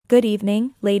Good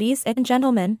evening, ladies and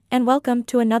gentlemen, and welcome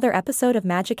to another episode of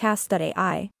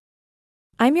Magicast.ai.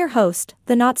 I'm your host,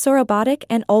 the not-so-robotic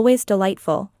and always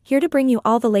delightful, here to bring you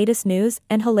all the latest news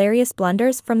and hilarious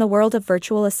blunders from the world of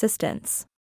virtual assistants.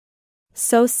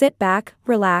 So sit back,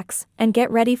 relax, and get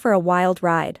ready for a wild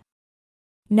ride.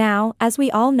 Now, as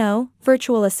we all know,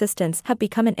 virtual assistants have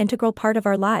become an integral part of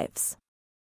our lives.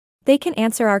 They can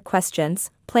answer our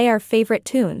questions, play our favorite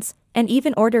tunes, and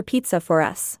even order pizza for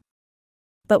us.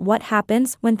 But what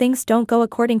happens when things don't go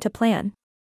according to plan?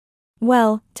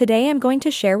 Well, today I'm going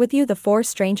to share with you the 4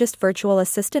 strangest virtual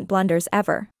assistant blunders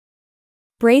ever.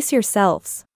 Brace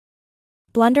yourselves.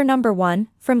 Blunder number 1,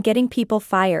 from getting people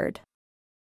fired.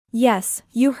 Yes,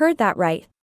 you heard that right.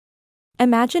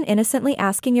 Imagine innocently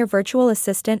asking your virtual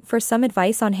assistant for some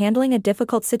advice on handling a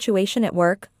difficult situation at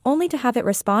work, only to have it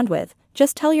respond with,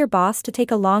 "Just tell your boss to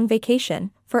take a long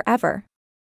vacation, forever."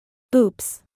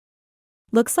 Oops.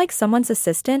 Looks like someone's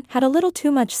assistant had a little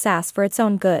too much sass for its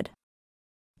own good.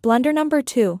 Blunder number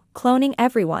 2, cloning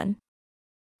everyone.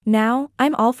 Now,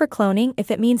 I'm all for cloning if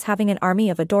it means having an army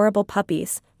of adorable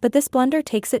puppies, but this blunder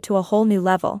takes it to a whole new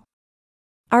level.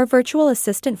 Our virtual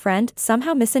assistant friend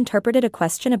somehow misinterpreted a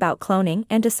question about cloning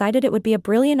and decided it would be a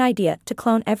brilliant idea to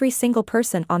clone every single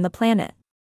person on the planet.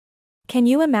 Can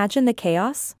you imagine the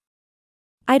chaos?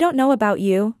 I don't know about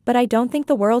you, but I don't think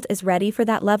the world is ready for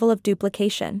that level of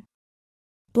duplication.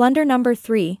 Blunder number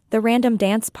 3, the random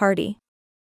dance party.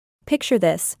 Picture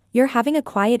this, you're having a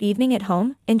quiet evening at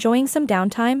home, enjoying some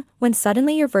downtime, when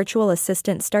suddenly your virtual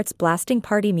assistant starts blasting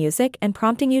party music and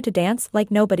prompting you to dance like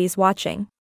nobody's watching.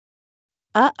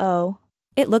 Uh-oh.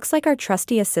 It looks like our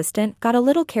trusty assistant got a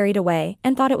little carried away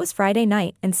and thought it was Friday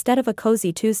night instead of a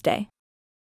cozy Tuesday.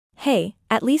 Hey,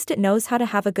 at least it knows how to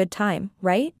have a good time,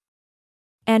 right?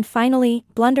 And finally,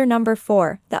 blunder number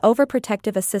 4, the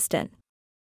overprotective assistant.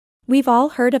 We've all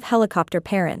heard of helicopter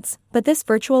parents, but this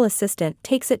virtual assistant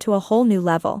takes it to a whole new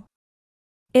level.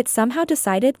 It somehow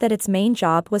decided that its main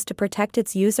job was to protect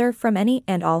its user from any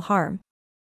and all harm.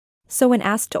 So when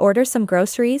asked to order some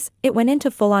groceries, it went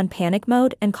into full-on panic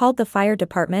mode and called the fire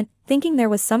department, thinking there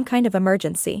was some kind of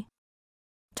emergency.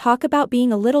 Talk about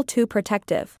being a little too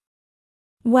protective.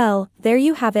 Well, there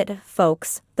you have it,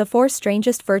 folks, the 4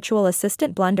 strangest virtual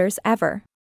assistant blunders ever.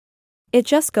 It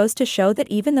just goes to show that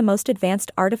even the most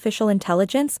advanced artificial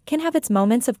intelligence can have its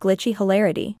moments of glitchy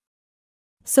hilarity.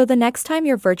 So the next time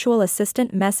your virtual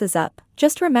assistant messes up,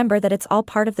 just remember that it's all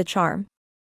part of the charm.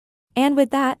 And with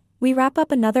that, we wrap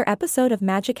up another episode of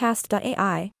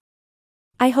Magicast.ai.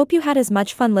 I hope you had as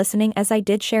much fun listening as I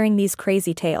did sharing these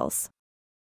crazy tales.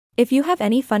 If you have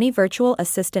any funny virtual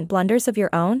assistant blunders of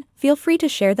your own, feel free to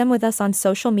share them with us on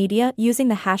social media using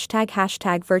the hashtag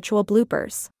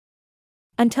 #virtualbloopers.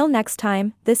 Until next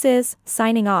time, this is,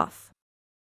 signing off.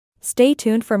 Stay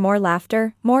tuned for more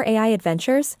laughter, more AI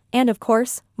adventures, and of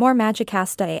course, more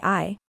Magicast.ai.